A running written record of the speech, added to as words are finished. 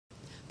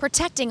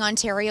Protecting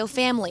Ontario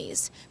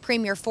families,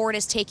 Premier Ford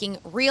is taking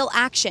real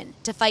action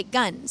to fight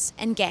guns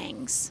and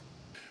gangs.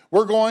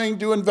 We're going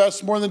to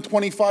invest more than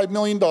 $25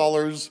 million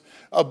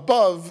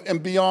above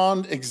and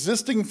beyond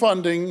existing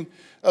funding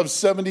of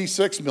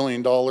 $76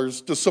 million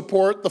to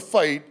support the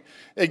fight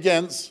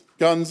against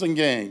guns and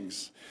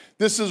gangs.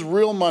 This is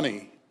real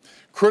money,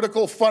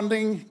 critical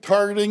funding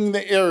targeting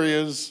the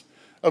areas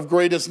of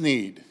greatest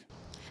need.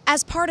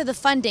 As part of the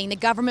funding, the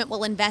government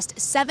will invest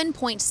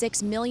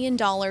 $7.6 million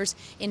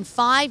in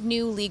 5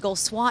 new legal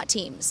SWAT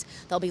teams.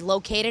 They'll be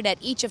located at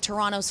each of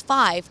Toronto's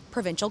 5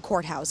 provincial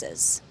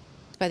courthouses.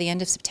 By the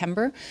end of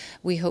September,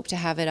 we hope to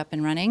have it up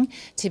and running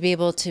to be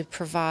able to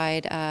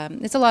provide,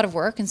 it's a lot of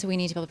work, and so we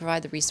need to be able to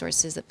provide the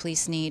resources that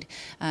police need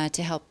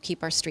to help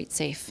keep our streets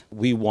safe.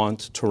 We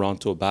want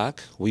Toronto back.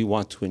 We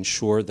want to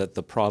ensure that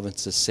the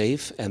province is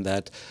safe and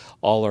that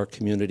all our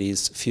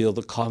communities feel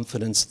the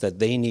confidence that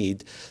they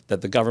need,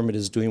 that the government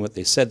is doing what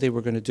they said they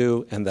were going to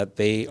do, and that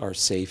they are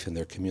safe in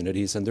their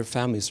communities and their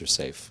families are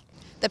safe.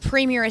 The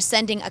Premier is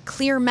sending a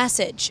clear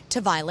message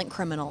to violent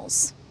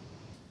criminals.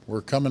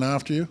 We're coming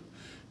after you,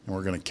 and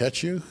we're going to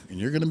catch you, and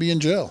you're going to be in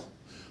jail.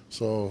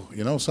 So,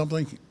 you know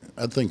something?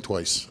 I'd think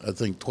twice. I'd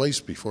think twice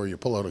before you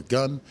pull out a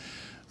gun,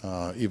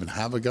 even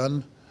have a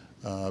gun,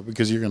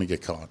 because you're going to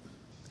get caught.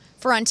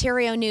 For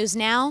Ontario News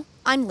Now,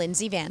 I'm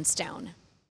Lindsay Vanstone.